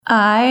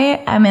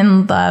I am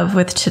in love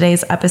with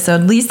today's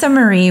episode. Lisa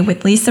Marie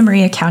with Lisa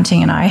Marie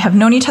Accounting and I have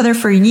known each other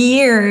for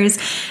years,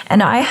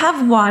 and I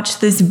have watched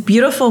this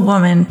beautiful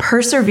woman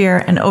persevere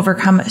and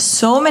overcome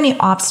so many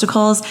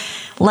obstacles,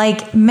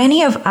 like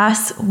many of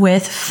us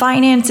with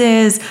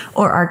finances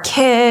or our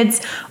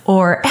kids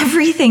or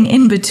everything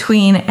in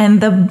between.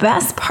 And the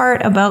best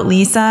part about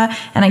Lisa,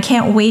 and I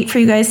can't wait for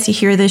you guys to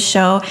hear this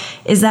show,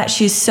 is that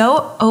she's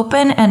so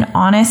open and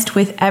honest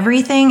with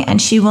everything,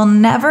 and she will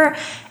never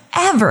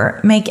ever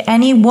make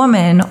any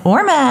woman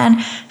or man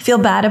feel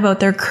bad about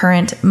their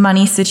current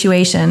money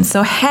situation.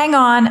 So hang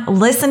on,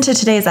 listen to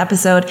today's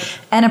episode,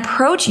 and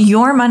approach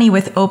your money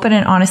with open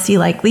and honesty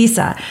like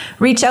Lisa.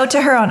 Reach out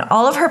to her on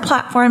all of her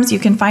platforms. You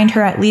can find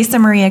her at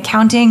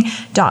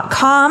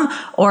lisamarieaccounting.com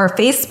or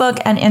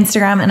Facebook and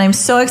Instagram. And I'm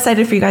so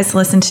excited for you guys to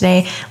listen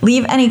today.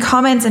 Leave any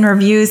comments and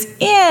reviews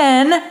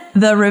in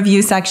the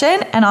review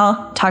section, and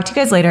I'll talk to you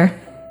guys later.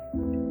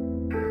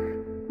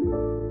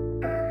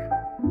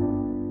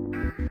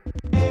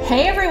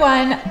 Hey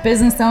everyone,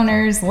 business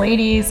owners,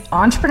 ladies,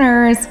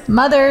 entrepreneurs,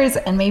 mothers,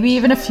 and maybe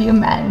even a few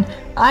men.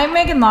 I'm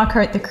Megan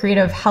Lockhart, the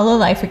creator of Hello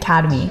Life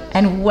Academy,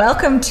 and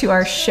welcome to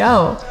our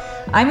show.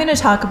 I'm going to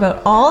talk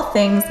about all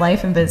things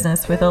life and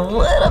business with a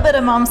little bit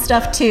of mom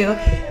stuff too,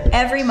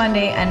 every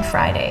Monday and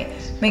Friday.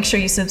 Make sure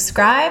you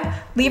subscribe,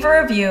 leave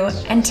a review,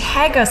 and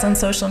tag us on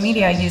social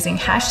media using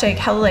hashtag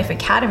Hello Life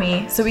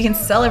Academy so we can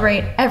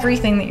celebrate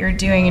everything that you're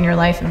doing in your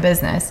life and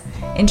business.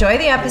 Enjoy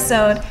the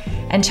episode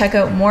and check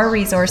out more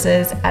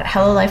resources at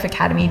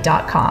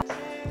hellolifeacademy.com.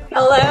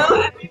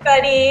 Hello,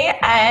 everybody,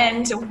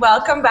 and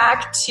welcome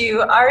back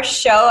to our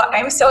show.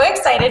 I'm so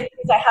excited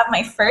because I have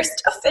my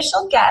first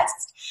official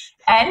guest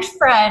and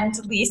friend,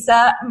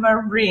 Lisa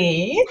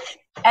Marie.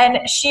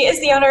 And she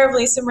is the owner of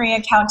Lisa Marie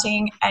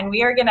Accounting, and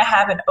we are going to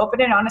have an open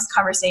and honest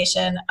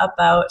conversation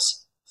about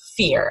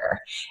fear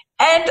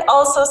and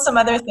also some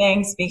other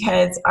things,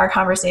 because our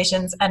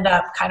conversations end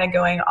up kind of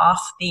going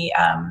off the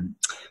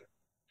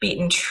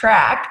beaten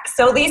track.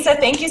 So Lisa,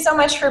 thank you so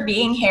much for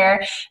being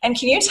here. And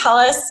can you tell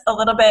us a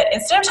little bit,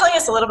 instead of telling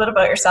us a little bit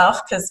about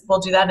yourself, because we'll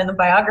do that in the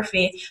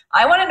biography,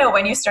 I want to know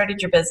when you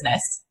started your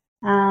business.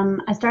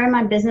 I started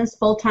my business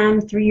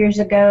full-time 3 years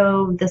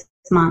ago this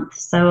month.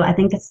 So I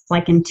think it's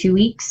like in 2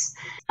 weeks.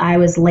 I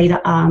was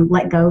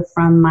let go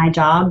from my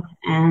job,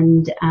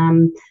 and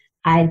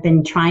I'd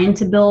been trying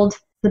to build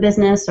the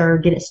business or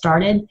get it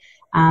started,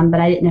 but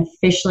I didn't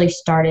officially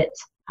start it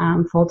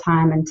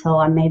full-time until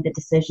I made the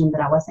decision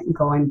that I wasn't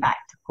going back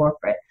to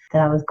corporate,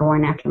 that I was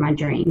going after my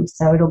dream.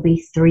 So it'll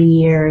be 3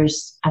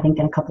 years, I think,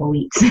 in a couple of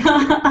weeks.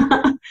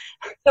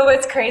 So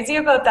what's crazy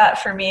about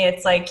that for me,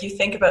 it's like you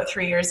think about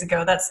 3 years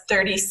ago, that's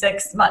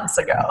 36 months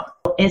ago.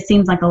 It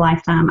seems like a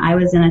lifetime. I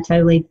was in a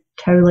totally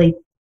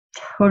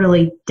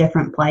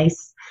different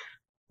place,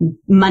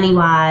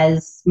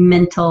 money-wise,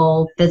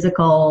 mental,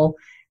 physical,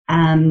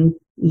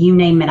 you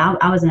name it.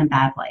 I was in a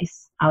bad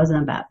place.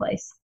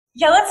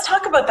 Yeah, let's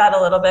talk about that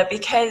a little bit,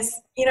 because,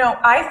 you know,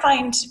 I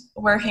find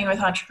working with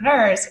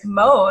entrepreneurs,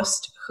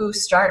 most who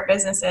start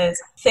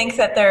businesses think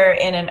that they're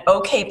in an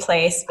okay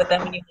place, but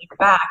then when you look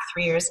back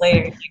 3 years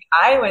later, like,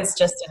 I was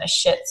just in a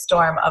shit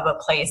storm of a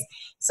place.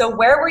 So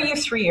where were you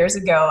 3 years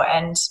ago?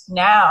 And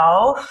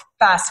now,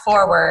 fast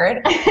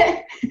forward,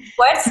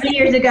 what's 3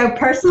 years ago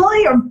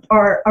personally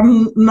or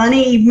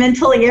money,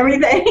 mentally,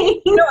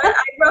 everything? You know, I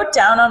wrote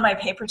down on my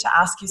paper to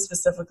ask you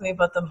specifically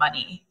about the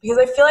money, because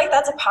I feel like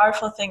that's a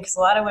powerful thing, because a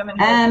lot of women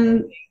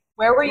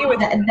where were you with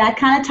that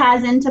kind of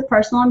ties into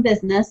personal and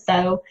business.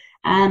 So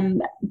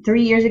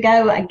 3 years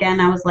ago,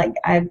 again, I was like,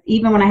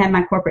 even when I had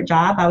my corporate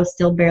job, I was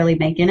still barely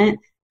making it.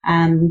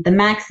 The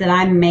max that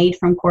I made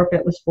from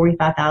corporate was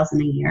 $45,000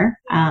 a year.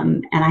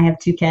 And I have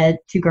two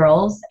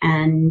girls,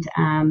 and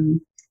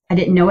I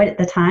didn't know it at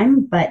the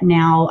time, but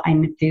now I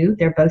do.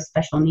 They're both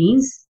special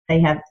needs.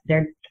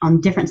 They're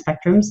on different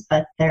spectrums,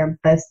 but they're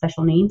both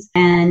special needs.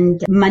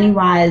 And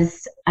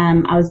money-wise,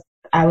 I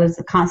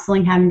was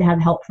constantly having to have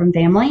help from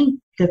family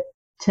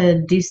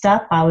to do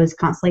stuff. I was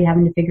constantly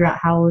having to figure out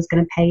how I was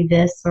going to pay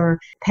this, or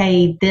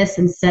pay this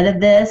instead of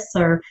this,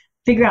 or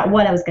figure out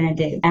what I was going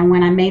to do. And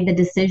when I made the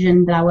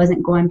decision that I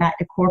wasn't going back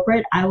to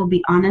corporate, I will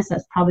be honest,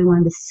 that's probably one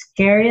of the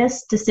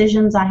scariest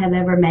decisions I have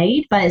ever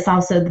made, but it's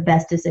also the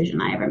best decision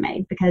I ever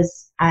made,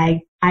 because I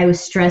was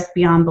stressed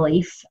beyond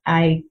belief.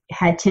 I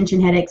had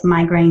tension headaches,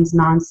 migraines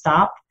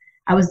nonstop.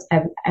 I was,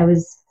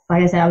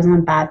 like I said, I was in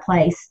a bad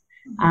place.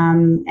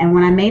 And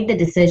when I made the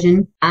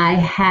decision,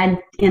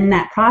 in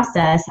that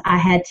process, I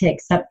had to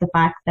accept the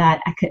fact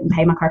that I couldn't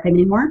pay my car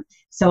payment anymore.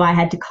 So I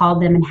had to call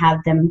them and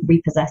have them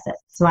repossess it.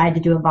 So I had to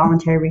do a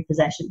voluntary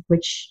repossession,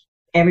 which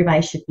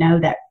everybody should know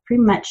that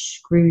pretty much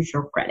screws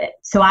your credit.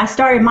 So I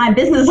started my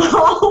business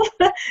off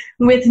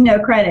with no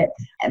credit,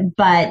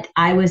 but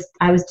I was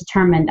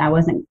determined I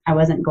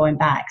wasn't going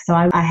back. So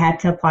I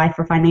had to apply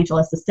for financial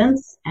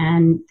assistance,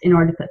 and in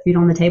order to put food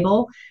on the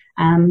table.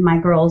 My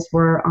girls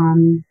were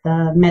on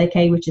the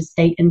Medicaid, which is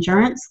state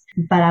insurance,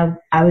 but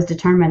I was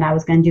determined I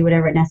was going to do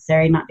whatever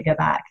necessary not to go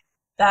back.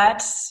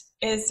 That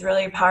is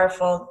really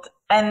powerful.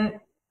 And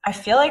I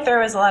feel like there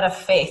was a lot of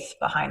faith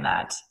behind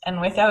that.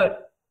 And without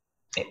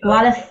a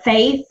lot of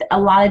faith, a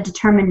lot of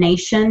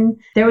determination.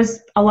 There was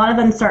a lot of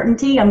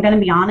uncertainty. I'm going to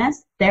be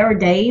honest. There were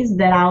days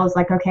that I was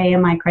like, okay,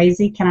 am I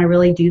crazy? Can I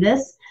really do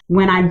this?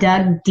 When I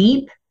dug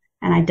deep,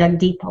 and I dug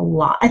deep a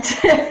lot.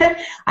 I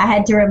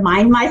had to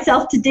remind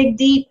myself to dig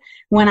deep.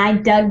 When I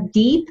dug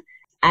deep,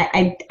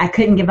 I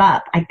couldn't give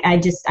up.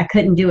 I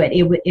couldn't do it.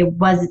 It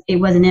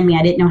wasn't in me.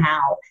 I didn't know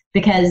how,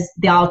 because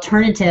the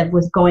alternative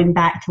was going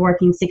back to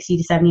working 60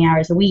 to 70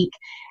 hours a week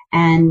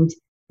and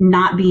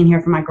not being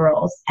here for my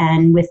girls.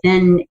 And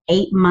within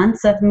 8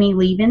 months of me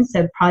leaving,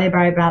 so probably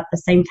about the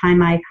same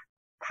time I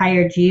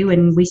hired you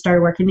and we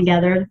started working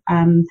together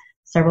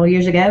several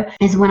years ago,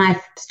 is when I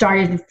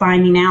started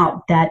finding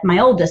out that my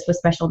oldest was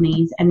special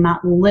needs, and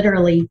not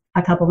literally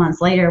a couple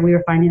months later, we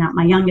were finding out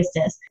my youngest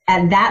is.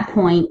 At that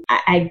point,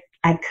 I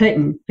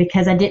couldn't,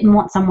 because I didn't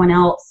want someone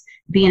else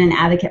being an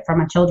advocate for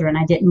my children.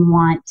 I didn't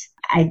want,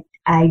 I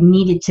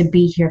needed to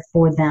be here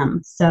for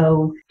them.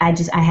 So I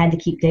had to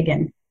keep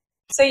digging.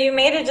 So you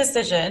made a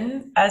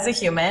decision as a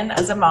human,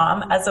 as a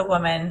mom, as a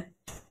woman,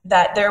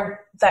 that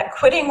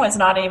quitting was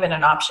not even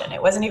an option.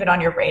 It wasn't even on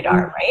your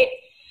radar, right?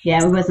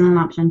 Yeah, it wasn't an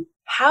option.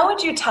 How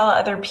would you tell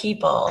other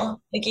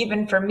people, like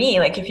even for me,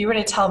 like if you were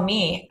to tell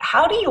me,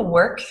 how do you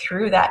work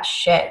through that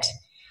shit?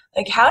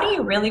 Like, how do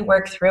you really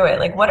work through it?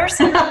 Like, what are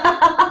some,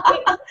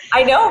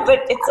 I know,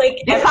 but it's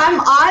like, if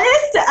I'm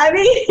honest, I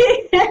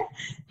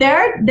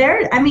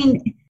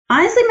mean,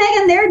 honestly,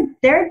 Megan,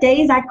 there are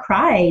days I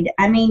cried.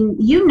 I mean,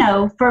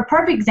 for a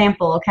perfect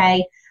example,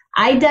 okay,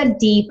 I dug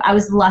deep. I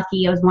was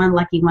lucky. I was one of the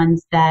lucky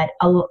ones that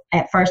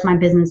at first my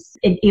business,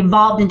 it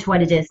evolved into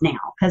what it is now,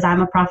 because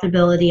I'm a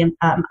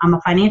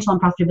financial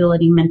and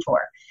profitability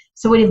mentor.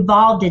 So it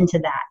evolved into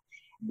that.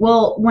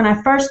 Well, when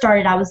I first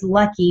started, I was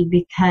lucky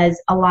because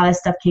a lot of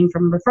stuff came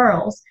from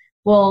referrals.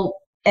 Well,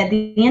 at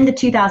the end of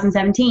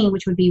 2017,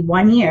 which would be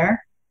 1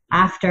 year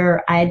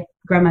after I had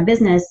grown my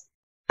business,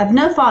 of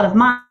no fault of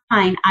mine,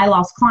 I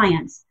lost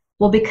clients.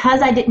 Well,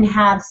 because I didn't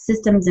have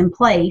systems in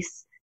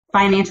place,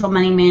 financial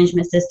money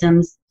management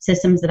systems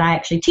that I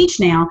actually teach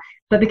now,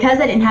 but because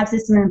I didn't have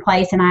systems in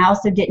place, and I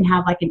also didn't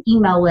have like an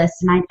email list,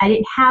 and I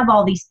didn't have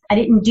all these, I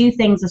didn't do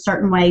things a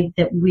certain way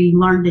that we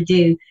learned to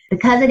do.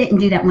 Because I didn't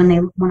do that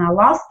when I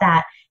lost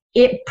that,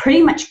 it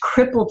pretty much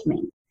crippled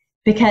me,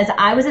 because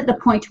I was at the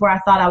point where I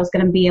thought I was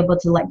going to be able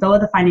to let go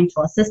of the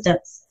financial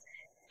assistance,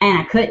 and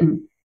I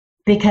couldn't,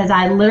 because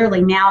I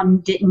literally now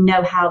didn't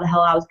know how the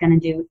hell I was going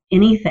to do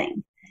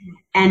anything.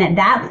 And at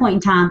that point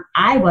in time,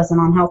 I wasn't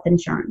on health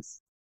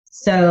insurance.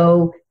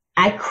 So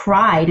I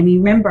cried. I mean,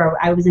 remember,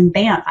 I was in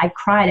Banff. I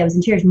cried. I was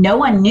in tears. No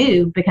one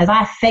knew, because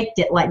I faked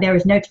it like there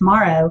was no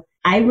tomorrow.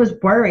 I was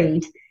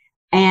worried.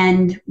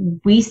 And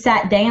we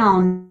sat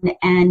down,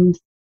 and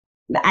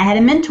I had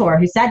a mentor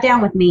who sat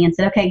down with me and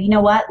said, okay, you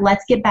know what?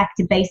 Let's get back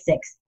to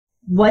basics.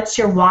 What's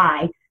your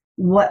why?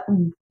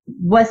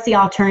 What's the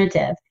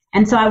alternative?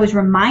 And so I was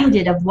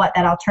reminded of what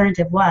that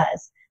alternative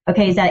was.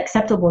 Okay, is that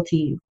acceptable to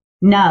you?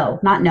 No,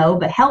 not no,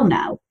 but hell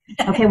no.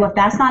 Okay, well, if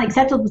that's not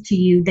acceptable to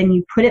you, then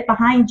you put it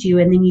behind you,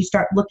 and then you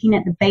start looking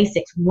at the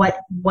basics. What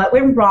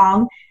went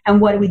wrong, and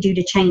what do we do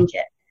to change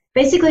it?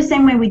 Basically the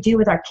same way we do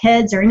with our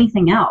kids or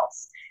anything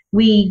else.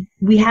 We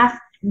have,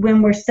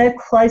 when we're so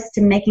close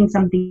to making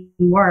something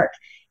work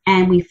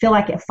and we feel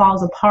like it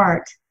falls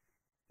apart,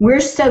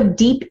 we're so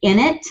deep in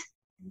it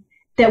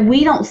that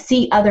we don't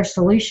see other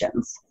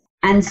solutions.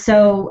 And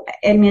so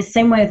in the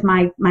same way with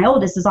my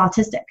oldest is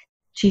autistic.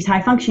 She's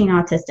high functioning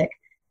autistic,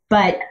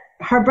 but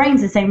her brain's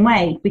the same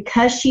way.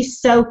 Because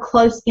she's so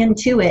close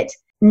into it,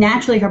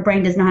 naturally her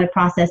brain doesn't know how to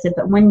process it.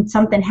 But when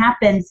something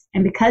happens,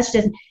 and because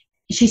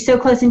she's so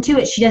close into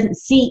it, she doesn't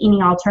see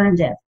any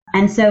alternative.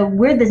 And so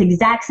we're this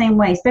exact same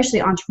way,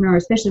 especially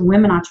entrepreneurs, especially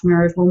women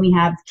entrepreneurs, when we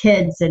have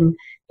kids and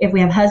if we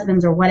have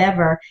husbands or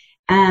whatever.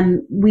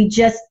 We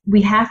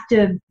have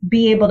to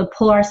be able to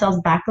pull ourselves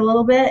back a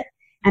little bit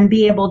and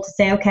be able to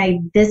say,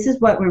 okay, this is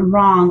what went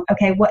wrong.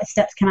 Okay, what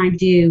steps can I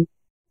do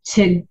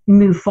to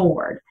move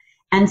forward?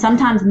 And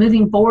sometimes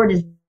moving forward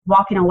is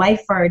walking away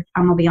I'm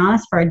going to be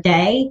honest, for a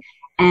day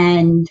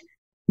and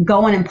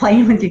going and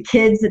playing with your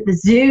kids at the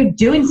zoo,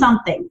 doing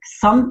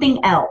something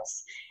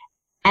else.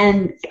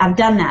 And I've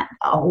done that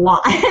a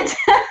lot.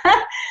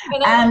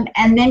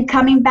 And then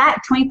coming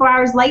back 24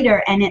 hours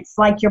later, and it's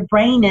like your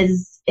brain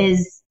is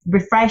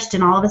refreshed,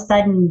 and all of a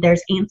sudden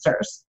there's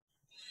answers.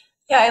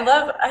 Yeah,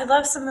 I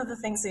love some of the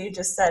things that you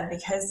just said,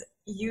 because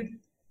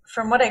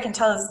from what I can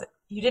tell, is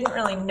you didn't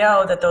really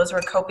know that those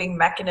were coping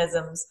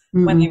mechanisms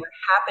when they were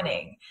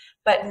happening.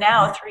 But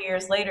now, 3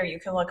 years later,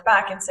 you can look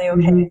back and say,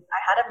 okay, I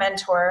had a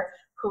mentor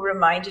who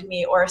reminded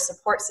me, or a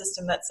support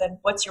system that said,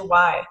 what's your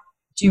why?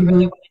 Do you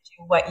really want to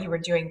do what you were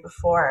doing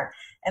before?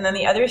 And then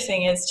the other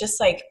thing is just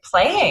like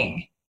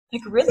playing,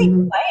 like really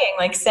playing,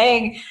 like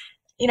saying,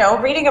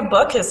 reading a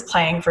book is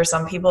playing for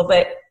some people,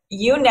 but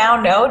you now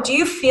know, do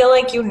you feel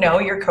like you know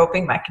your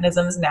coping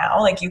mechanisms now?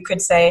 Like you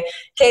could say,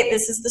 okay,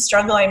 this is the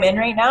struggle I'm in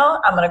right now.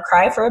 I'm going to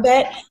cry for a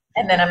bit,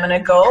 and then I'm going to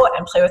go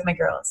and play with my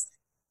girls.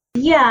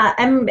 Yeah,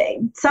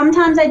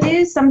 sometimes I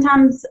do.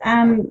 Sometimes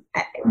me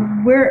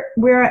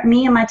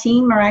and my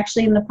team are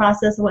actually in the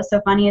process of what's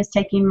so funny is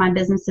taking my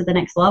business to the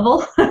next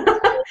level.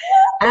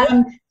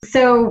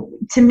 So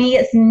to me,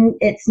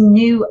 it's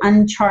new,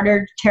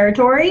 uncharted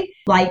territory.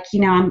 Like,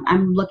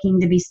 I'm looking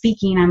to be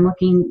speaking. I'm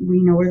looking,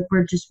 we're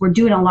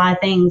doing a lot of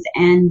things,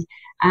 and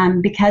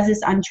because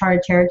it's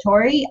uncharted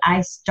territory,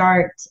 I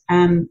start.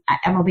 I'm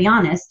gonna be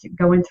honest.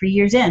 Going 3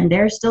 years in,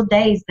 there's still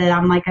days that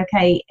I'm like,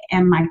 okay,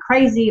 am I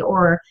crazy,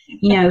 or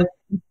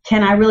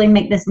can I really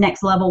make this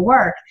next level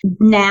work?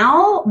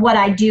 Now, what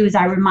I do is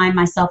I remind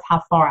myself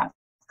how far I've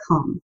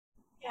come.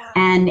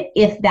 And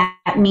if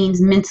that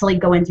means mentally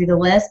going through the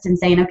list and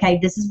saying, okay,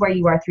 this is where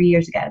you were 3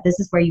 years ago. This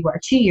is where you were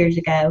 2 years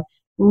ago.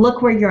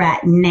 Look where you're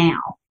at now.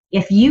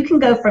 If you can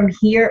go from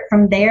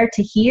there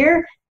to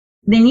here,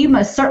 then you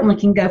most certainly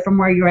can go from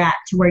where you're at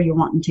to where you're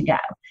wanting to go.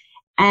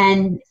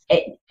 And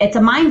it's a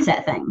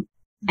mindset thing.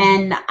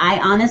 And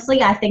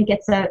I think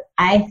it's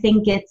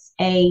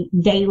a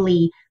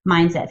daily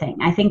mindset thing.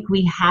 I think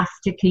we have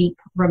to keep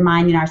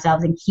reminding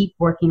ourselves and keep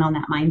working on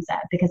that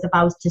mindset, because if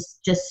I was to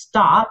just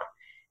stop,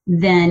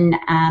 then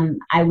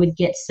I would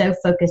get so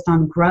focused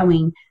on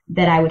growing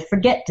that I would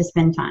forget to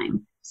spend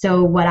time.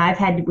 So what I've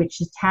had, which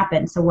just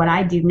happened, so what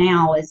I do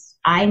now is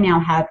I now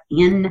have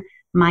in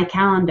my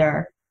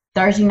calendar,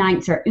 Thursday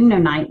nights are Uno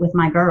night with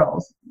my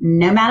girls.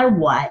 No matter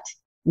what,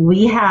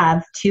 we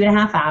have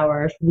 2.5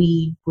 hours.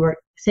 We're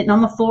sitting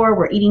on the floor,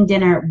 we're eating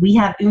dinner, we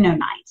have Uno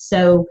night.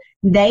 So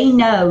they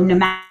know no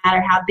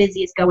matter how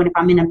busy it's going, if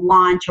I'm in a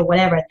launch or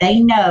whatever, they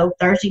know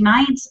Thursday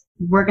nights,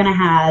 we're going to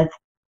have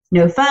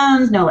no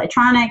phones, no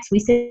electronics. We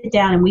sit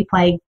down and we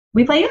play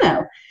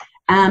Uno.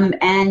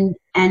 And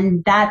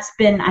that's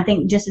been, I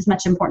think, just as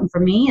much important for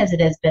me as it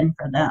has been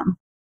for them.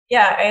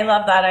 Yeah, I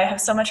love that. I have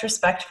so much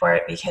respect for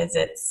it, because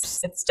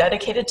it's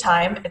dedicated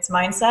time, it's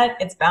mindset,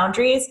 it's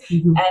boundaries,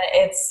 and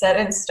it's set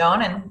in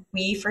stone, and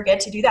we forget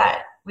to do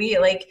that.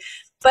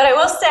 But I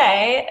will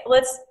say,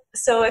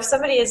 so if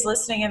somebody is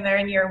listening and they're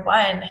in year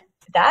one,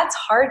 that's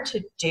hard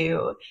to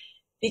do,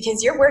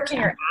 because you're working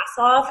your ass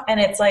off, and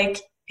it's like,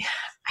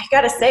 I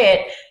gotta say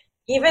it,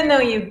 even though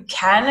you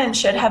can and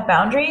should have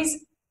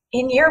boundaries,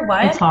 in year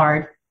one, it's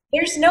hard.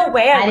 There's no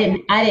way I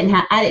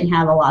didn't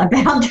have a lot of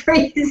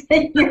boundaries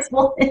in year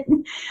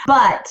one.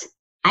 But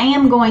I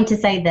am going to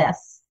say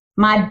this.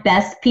 My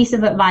best piece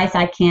of advice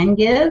I can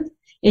give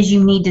is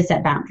you need to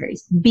set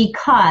boundaries,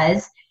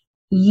 because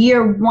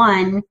year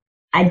one,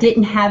 I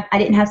didn't have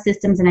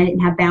systems and I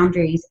didn't have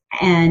boundaries.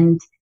 And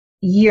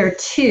year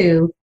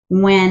two,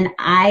 when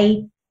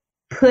I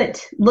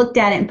looked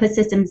at it and put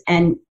systems,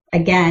 and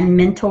again,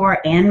 mentor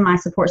and my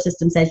support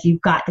system says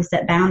you've got to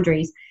set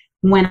boundaries.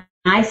 When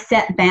I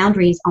set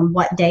boundaries on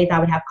what days I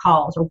would have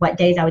calls or what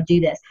days I would do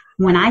this,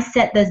 when I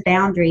set those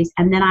boundaries,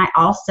 and then I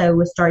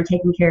also started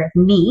taking care of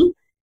me.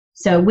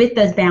 So with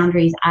those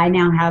boundaries, I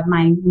now have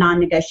my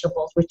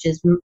non-negotiables, which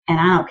is, and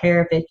I don't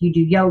care if you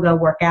do yoga,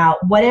 work out,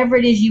 whatever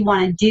it is you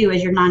want to do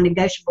as your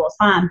non-negotiable is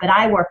fine, but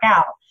I work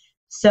out.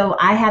 So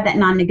I have that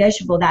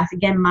non-negotiable. That's,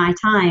 again, my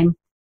time.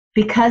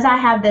 Because I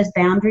have those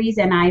boundaries,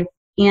 and I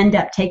end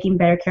up taking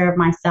better care of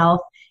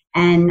myself,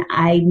 and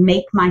I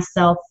make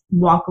myself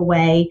walk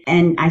away,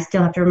 and I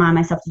still have to remind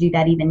myself to do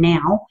that even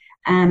now,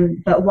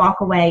 but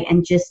walk away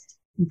and just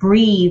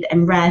breathe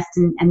and rest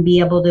and be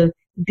able to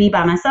be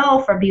by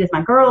myself or be with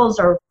my girls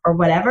or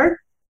whatever.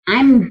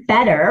 I'm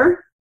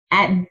better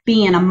at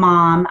being a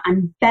mom.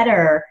 I'm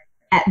better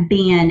at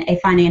being a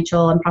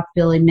financial and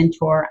profitability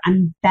mentor.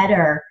 I'm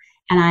better,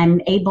 and I'm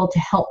able to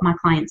help my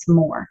clients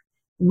more.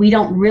 We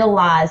don't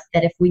realize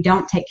that if we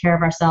don't take care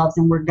of ourselves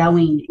and we're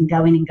going and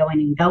going and going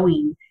and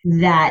going,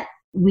 that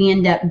we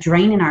end up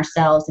draining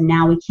ourselves, and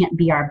now we can't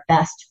be our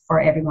best for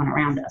everyone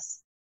around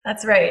us.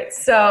 That's right.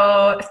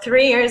 So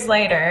 3 years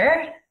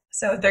later,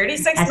 so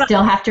 36 months. I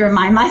still have to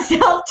remind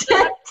myself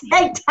to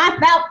take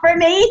time out for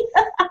me.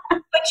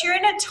 But you're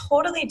in a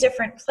totally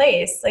different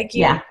place. Like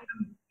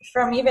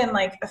from even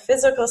like a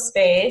physical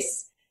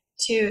space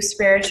to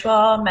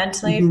spiritual,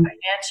 mentally,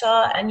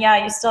 financial, and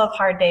you still have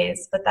hard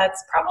days, but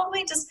that's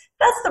probably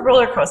that's the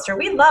roller coaster.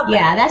 We love it.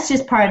 Yeah, that's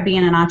just part of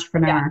being an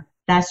entrepreneur. Yeah.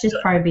 That's just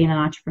part of being an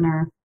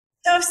entrepreneur.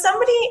 So if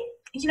somebody,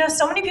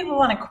 so many people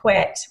want to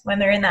quit when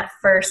they're in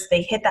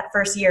they hit that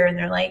first year and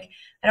they're like,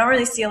 I don't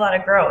really see a lot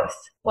of growth.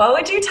 What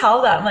would you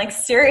tell them? Like,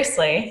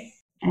 seriously.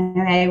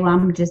 Okay,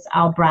 well,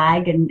 I'll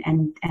brag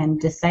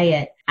and just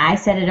say it. I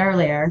said it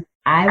earlier.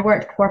 I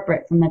worked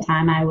corporate from the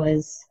time I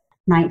was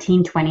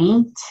 19,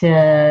 20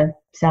 to,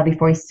 so I'll be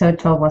 40, so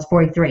 12 was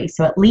 43.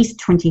 So at least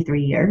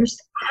 23 years.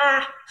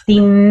 The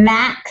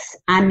max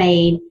I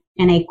made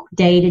in a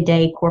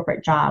day-to-day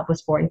corporate job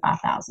was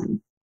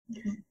 $45,000.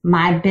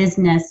 My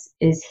business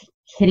is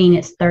hitting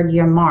its third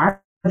year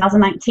mark.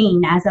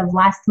 2019, as of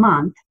last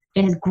month,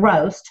 it has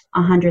grossed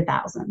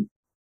 $100,000.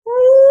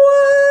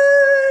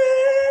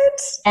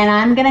 What? And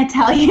I'm going to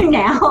tell you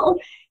now,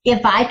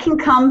 if I can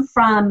come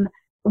from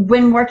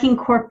when working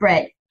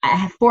corporate, I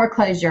have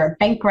foreclosure,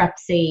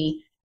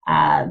 bankruptcy,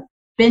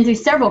 been through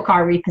several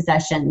car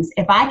repossessions.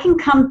 If I can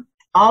come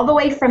all the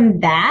way from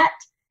that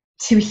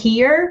to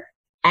hear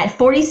at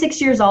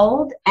 46 years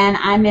old, and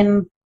I'm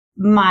in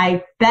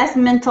my best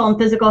mental and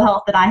physical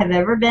health that I have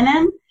ever been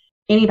in,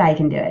 anybody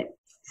can do it.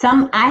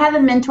 I have a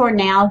mentor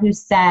now who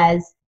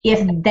says,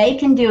 if they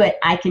can do it,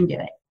 I can do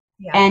it.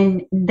 Yeah.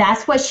 And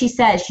that's what she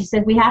says. She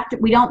said, we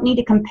don't need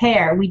to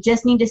compare. We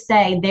just need to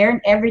say they're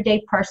an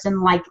everyday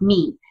person like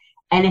me.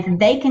 And if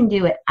they can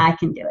do it, I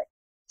can do it.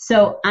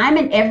 So I'm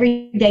an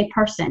everyday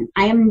person.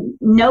 I am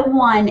no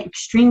one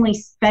extremely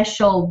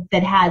special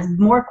that has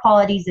more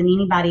qualities than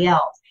anybody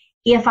else.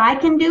 If I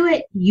can do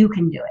it, you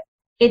can do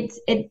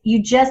it.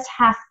 You just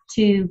have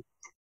to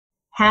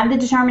have the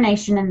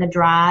determination and the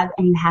drive,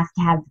 and you have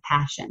to have the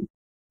passion.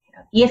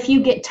 Yeah. If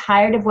you get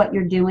tired of what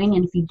you're doing,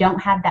 and if you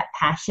don't have that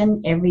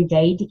passion every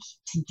day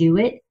to do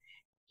it,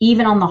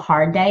 even on the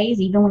hard days,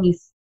 even when you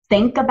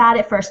think about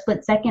it for a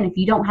split second, if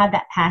you don't have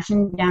that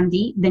passion down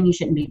deep, then you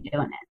shouldn't be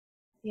doing it.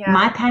 Yeah.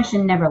 My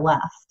passion never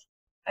left.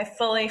 I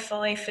fully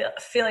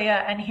feel you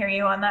and hear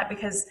you on that,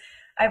 because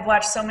I've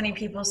watched so many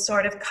people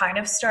sort of kind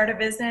of start a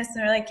business and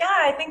they're like,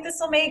 yeah, I think this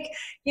will make,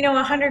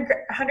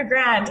 $100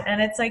 grand.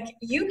 And it's like,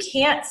 you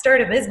can't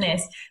start a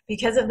business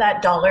because of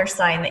that dollar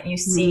sign that you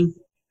see. Mm-hmm.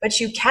 But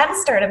you can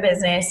start a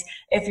business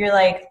if you're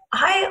like,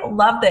 I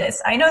love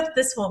this. I know that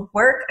this will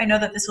work. I know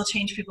that this will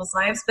change people's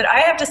lives. But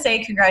I have to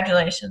say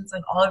congratulations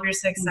on all of your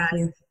success.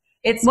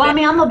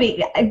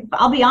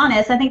 I'll be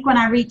honest. I think when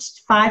I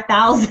reached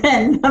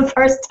 5,000 the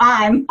first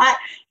time,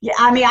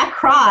 I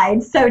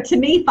cried. So to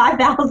me,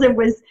 5,000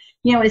 was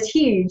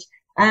huge.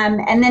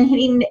 And then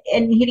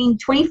hitting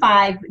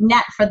 25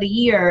 net for the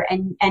year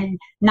and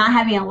not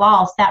having a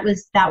loss, that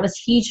was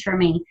huge for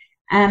me.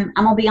 I'm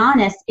gonna be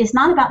honest. It's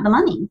not about the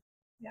money.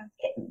 Yeah.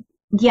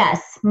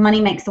 Yes, money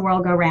makes the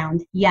world go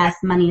round. Yes,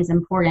 money is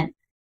important.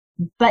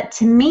 But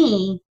to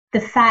me,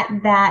 the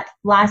fact that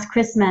last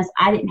Christmas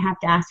I didn't have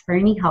to ask for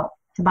any help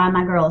to buy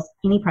my girls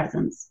any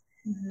presents.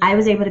 Mm-hmm. I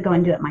was able to go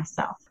and do it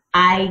myself.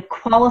 I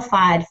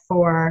qualified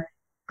for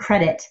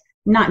credit,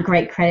 not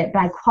great credit,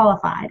 but I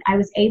qualified. I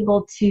was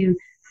able to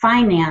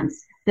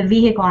finance the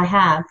vehicle I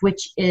have,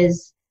 which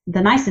is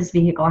the nicest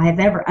vehicle I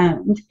have ever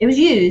owned. It was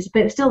used,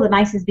 but it was still the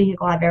nicest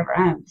vehicle I've ever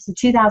owned. It's a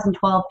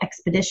 2012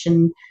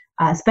 Expedition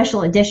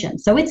special edition.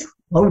 So it's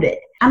loaded.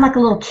 I'm like a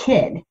little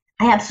kid.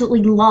 I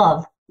absolutely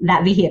love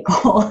that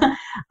vehicle.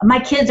 My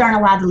kids aren't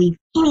allowed to leave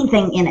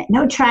anything in it.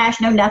 No trash,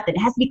 no nothing.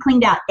 It has to be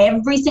cleaned out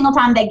every single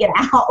time they get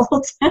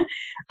out.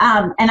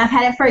 And I've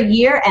had it for a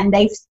year and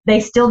they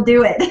still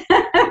do it.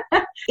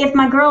 If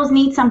my girls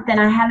need something,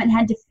 I haven't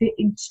had to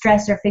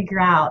stress or figure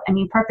out.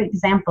 Perfect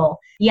example.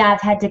 Yeah,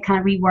 I've had to kind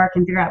of rework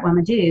and figure out what I'm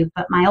going to do.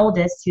 But my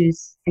oldest,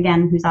 who's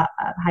high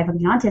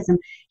functioning autism,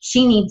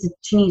 she needs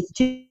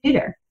a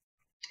tutor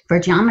for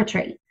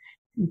geometry.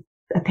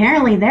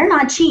 Apparently, they're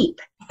not cheap.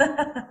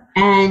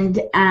 And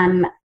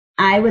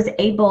I was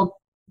able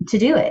to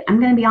do it. I'm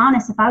going to be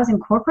honest. If I was in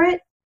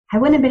corporate, I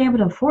wouldn't have been able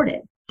to afford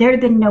it. There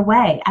would have been no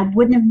way. I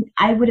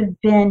would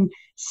have been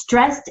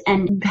stressed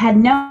and had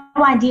no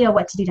idea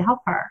what to do to help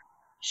her.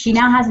 She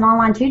now has an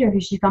online tutor who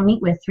she's going to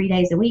meet with 3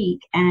 days a week,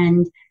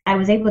 and I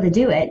was able to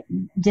do it.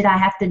 Did I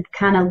have to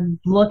kind of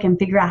look and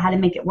figure out how to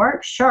make it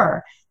work?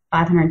 Sure.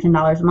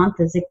 $510 a month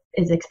is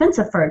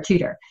expensive for a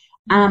tutor.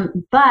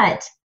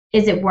 But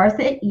is it worth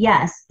it?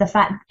 Yes.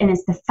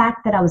 It's the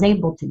fact that I was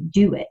able to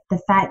do it. The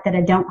fact that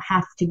I don't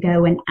have to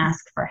go and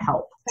ask for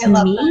help. To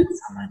me, that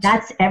so much.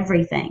 That's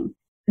everything.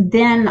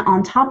 Then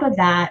on top of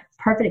that,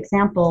 perfect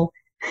example,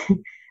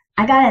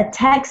 I got a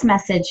text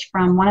message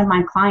from one of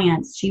my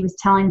clients. She was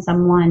telling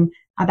someone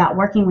about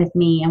working with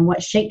me and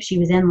what shape she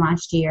was in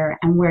last year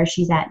and where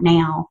she's at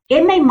now.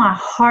 It made my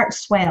heart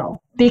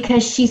swell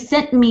because she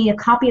sent me a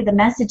copy of the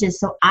messages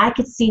so I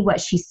could see what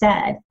she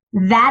said.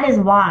 That is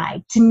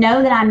why, to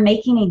know that I'm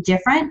making a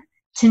difference,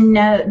 to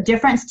know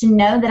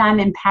that I'm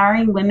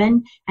empowering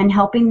women and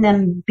helping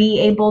them be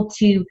able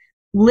to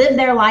live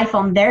their life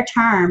on their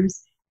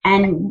terms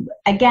and,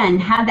 again,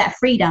 have that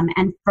freedom.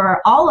 And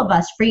for all of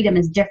us, freedom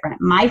is different.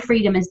 My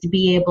freedom is to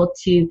be able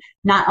to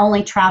not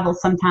only travel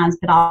sometimes,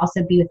 but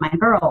also be with my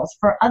girls.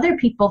 For other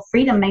people,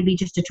 freedom may be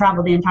just to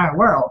travel the entire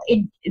world.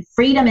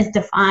 Freedom is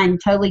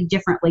defined totally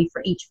differently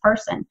for each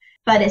person,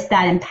 but it's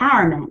that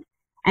empowerment.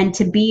 And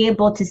to be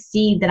able to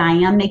see that I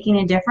am making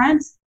a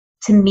difference,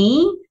 to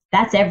me,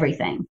 that's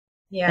everything.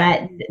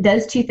 Yeah.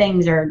 Those two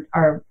things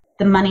are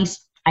the money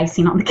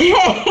icing on the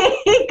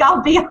cake.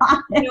 I'll be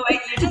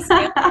honest.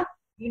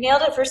 You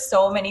nailed it for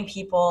so many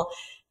people,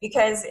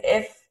 because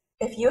if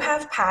you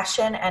have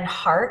passion and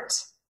heart,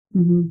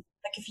 mm-hmm.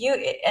 like if you,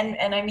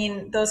 and I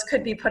mean, those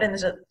could be put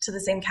into the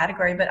same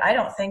category, but I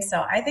don't think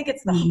so. I think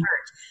it's the mm-hmm.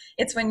 heart.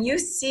 It's when you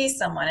see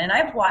someone, and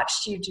I've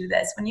watched you do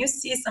this, when you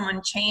see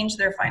someone change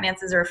their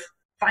finances or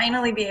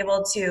finally be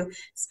able to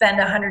spend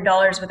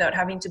 $100 without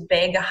having to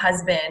beg a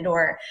husband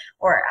or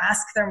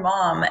ask their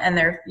mom, and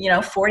they're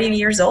 40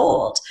 years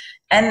old,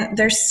 and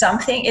there's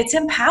something, it's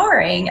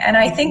empowering. And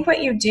I think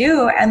what you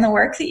do and the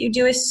work that you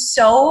do is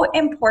so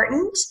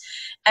important.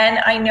 And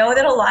I know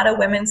that a lot of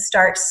women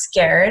start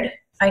scared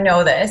I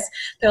know this.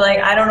 They're like,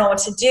 I don't know what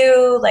to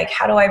do. Like,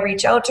 how do I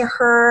reach out to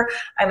her?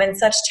 I'm in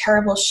such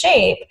terrible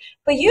shape.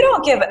 But you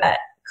don't give a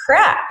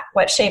crap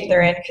what shape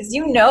they're in, because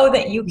you know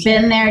that you can.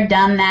 Been there,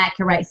 done that,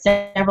 could write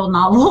several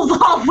novels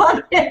off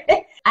of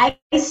it. I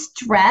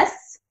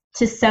stress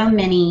to so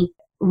many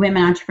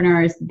women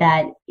entrepreneurs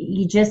that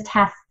you just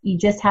have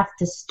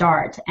to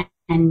start,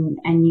 and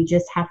you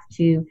just have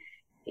to,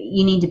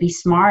 you need to be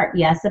smart,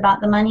 yes, about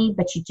the money,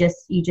 but you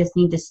just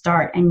need to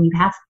start, and you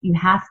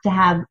have to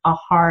have a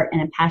heart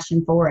and a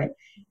passion for it.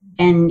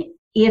 And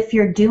if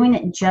you're doing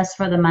it just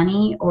for the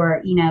money,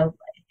 or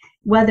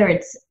whether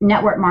it's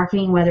network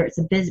marketing, whether it's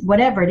a business,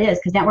 whatever it is,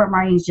 because network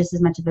marketing is just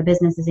as much of a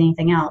business as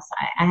anything else.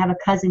 I have a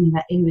cousin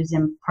who was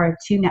in part of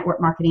 2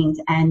 network marketings,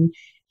 and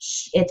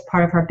it's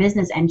part of her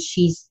business, and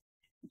she's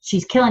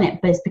killing it,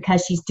 but it's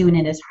because she's doing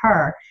it as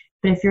her.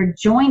 But if you're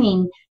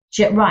joining,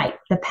 right,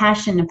 the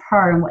passion of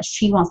her and what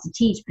she wants to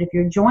teach, but if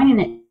you're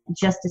joining it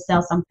just to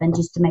sell something,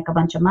 just to make a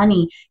bunch of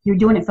money, you're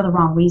doing it for the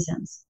wrong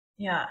reasons.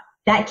 Yeah.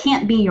 That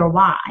can't be your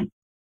why.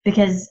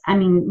 Because, I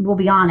mean, we'll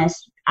be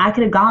honest, I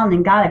could have gone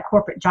and got a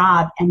corporate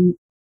job and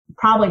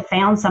probably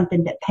found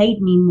something that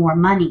paid me more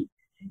money.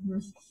 Mm-hmm.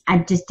 I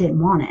just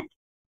didn't want it.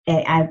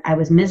 I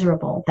was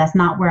miserable. That's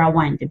not where I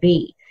wanted to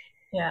be.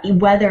 Yeah.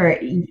 Whether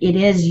it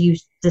is you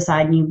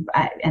decide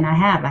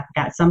I've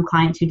got some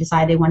clients who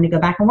decide they want to go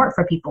back and work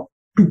for people.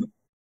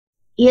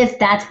 If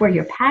that's where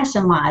your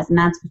passion lies and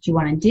that's what you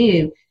want to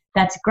do,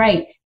 that's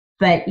great.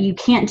 But you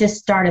can't just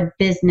start a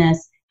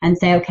business and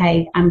say,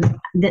 okay,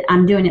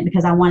 I'm doing it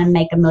because I want to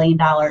make $1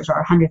 million or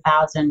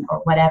 100,000 or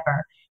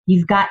whatever.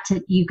 You've got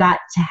to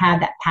have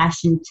that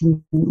passion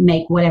to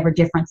make whatever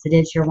difference it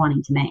is you're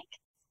wanting to make.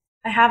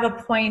 I have a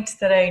point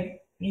that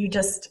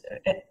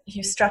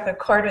you struck a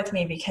chord with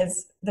me,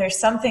 because there's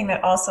something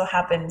that also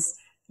happens.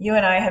 You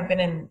and I have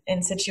been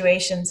in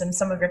situations, and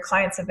some of your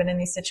clients have been in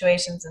these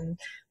situations, and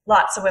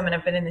lots of women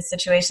have been in these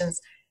situations.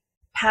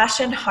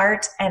 Passion,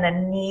 heart, and a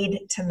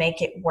need to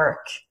make it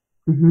work.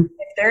 Mm-hmm.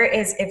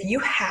 If you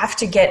have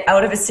to get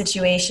out of a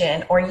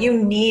situation, or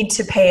you need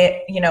to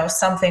pay,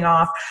 something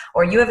off,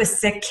 or you have a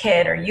sick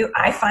kid,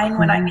 I find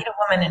when I meet a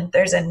woman and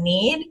there's a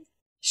need,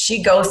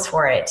 she goes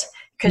for it,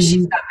 because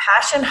she's got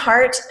passion,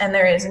 heart, and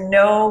there is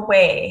no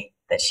way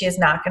that she is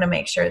not going to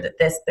make sure that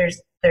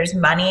there's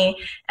money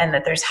and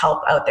that there's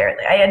help out there.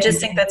 I just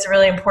think that's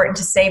really important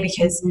to say,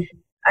 because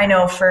I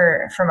know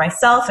for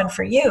myself and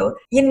for you,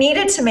 you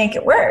needed to make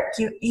it work.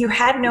 You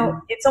had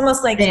no, it's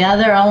almost like the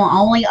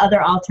only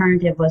other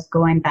alternative was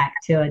going back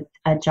to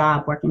a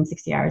job working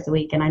 60 hours a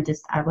week. And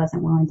I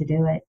wasn't willing to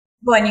do it.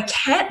 Well, and you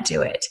can't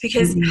do it,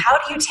 because how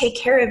do you take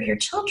care of your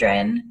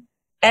children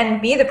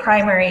and be the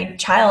primary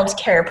child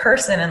care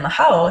person in the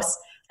house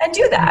and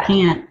do that?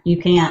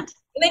 You can't.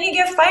 And then you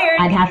get fired.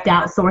 I'd have to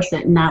outsource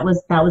it. And that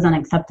was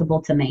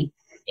unacceptable to me.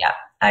 Yeah.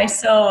 I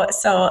so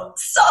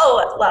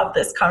love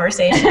this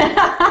conversation. And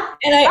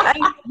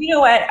I you know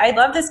what? I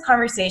love this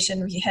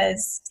conversation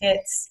because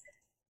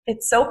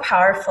it's so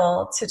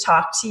powerful to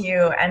talk to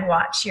you and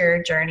watch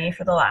your journey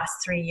for the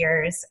last 3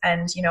 years.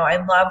 And,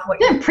 I love what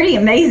you're pretty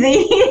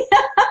amazing.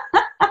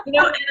 And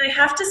I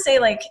have to say,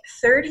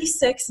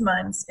 36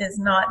 months is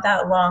not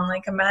that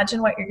long.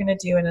 Imagine what you're going to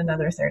do in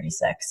another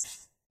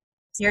 36.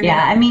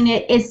 I mean,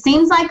 it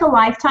seems like a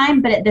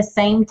lifetime, but at the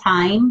same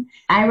time,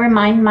 I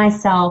remind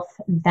myself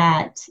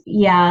that,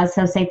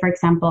 so say, for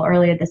example,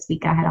 earlier this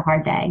week, I had a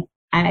hard day.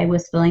 I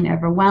was feeling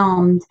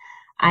overwhelmed.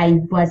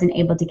 I wasn't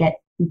able to get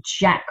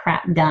jack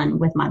crap done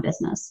with my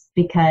business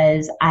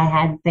because I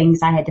had things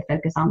I had to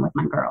focus on with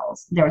my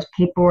girls. There was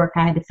paperwork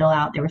I had to fill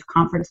out. There was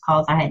conference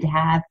calls I had to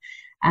have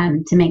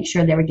to make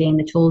sure they were getting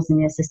the tools and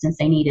the assistance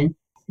they needed.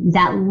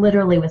 That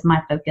literally was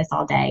my focus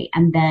all day.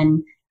 And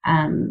then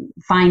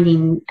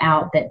finding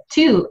out that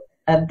 2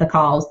 of the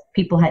calls,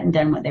 people hadn't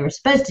done what they were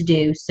supposed to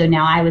do. So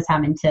now I was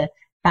having to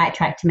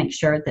backtrack to make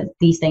sure that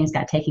these things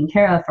got taken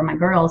care of for my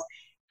girls.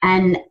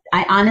 And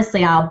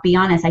I'll be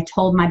honest, I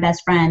told my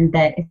best friend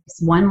that if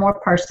one more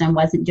person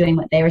wasn't doing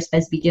what they were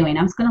supposed to be doing,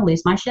 I was going to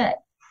lose my shit.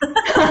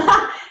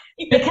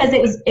 Because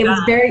it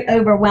was very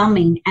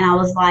overwhelming. And I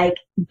was like,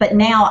 but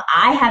now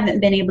I haven't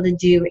been able to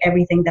do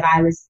everything that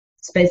I was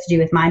supposed to do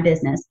with my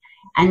business.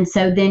 And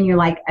so then you're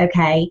like,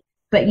 okay,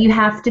 but you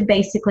have to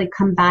basically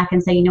come back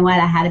and say, you know what,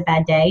 I had a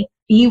bad day.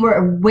 You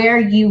were where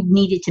you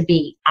needed to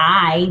be.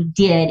 I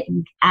did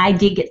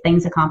get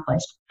things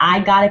accomplished. I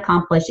got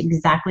accomplished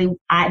exactly.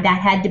 That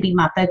had to be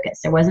my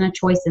focus. There wasn't a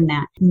choice in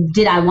that.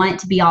 Did I want it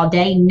to be all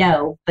day?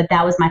 No, but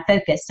that was my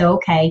focus. So,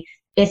 okay,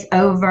 it's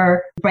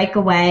over, break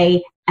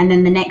away, and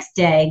then the next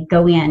day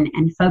go in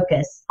and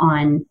focus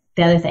on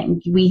the other thing.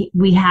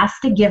 We have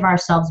to give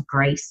ourselves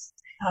grace.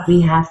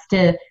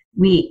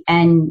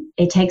 And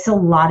it takes a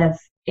lot of,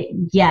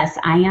 yes,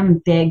 I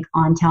am big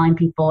on telling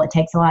people it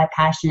takes a lot of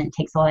passion, it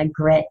takes a lot of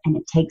grit, and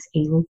it takes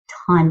a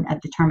ton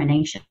of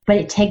determination. But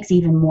it takes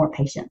even more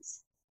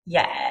patience.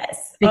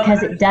 Yes.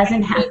 Because it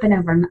doesn't happen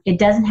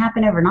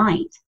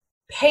overnight.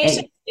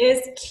 Patience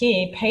is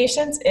key.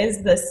 Patience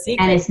is the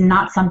secret. And it's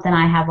not something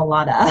I have a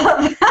lot of.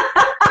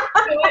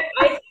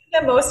 I think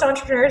that most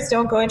entrepreneurs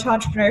don't go into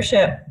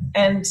entrepreneurship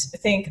and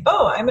think,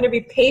 oh, I'm going to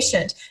be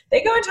patient.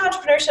 They go into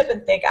entrepreneurship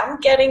and think, I'm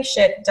getting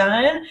shit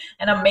done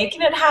and I'm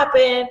making it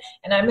happen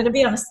and I'm going to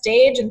be on a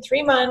stage in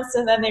 3 months.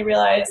 And then they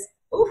realize,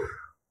 ooh,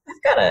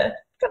 I've got a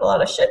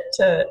lot of shit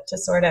to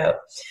sort out.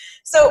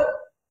 So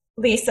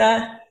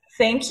Lisa,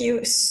 thank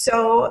you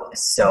so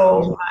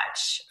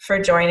much for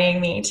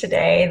joining me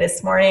today,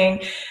 this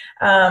morning.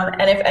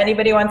 And if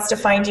anybody wants to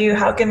find you,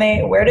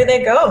 where do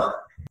they go?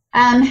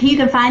 You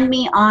can find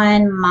me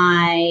on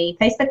my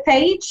Facebook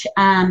page.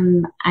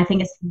 I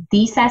think it's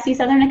The Sassy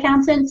Southern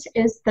Accountant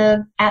is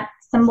the @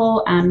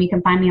 symbol. You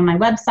can find me on my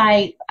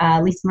website,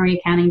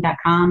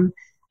 lisamarieaccounting.com.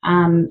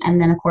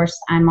 And then, of course,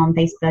 I'm on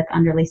Facebook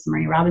under Lisa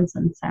Marie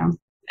Robinson.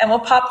 And we'll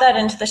pop that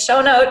into the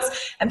show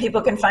notes, and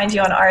people can find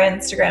you on our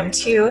Instagram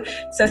too.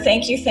 So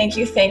thank you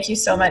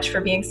so much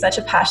for being such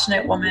a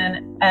passionate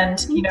woman,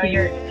 and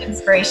you're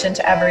inspiration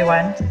to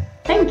everyone.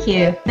 Thank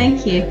you.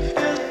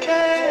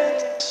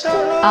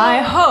 I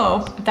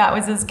hope that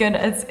was as good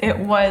as it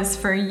was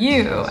for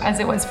you as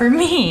it was for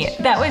me.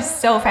 That was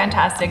so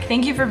fantastic.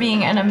 Thank you for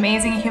being an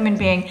amazing human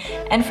being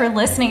and for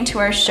listening to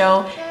our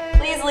show.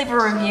 Please leave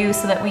a review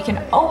so that we can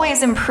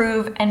always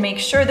improve and make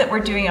sure that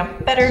we're doing a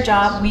better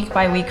job week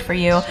by week for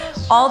you.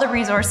 All the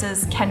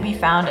resources can be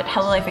found at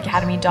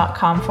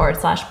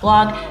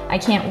hellolifeacademy.com/blog. I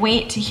can't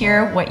wait to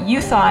hear what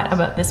you thought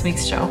about this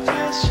week's show.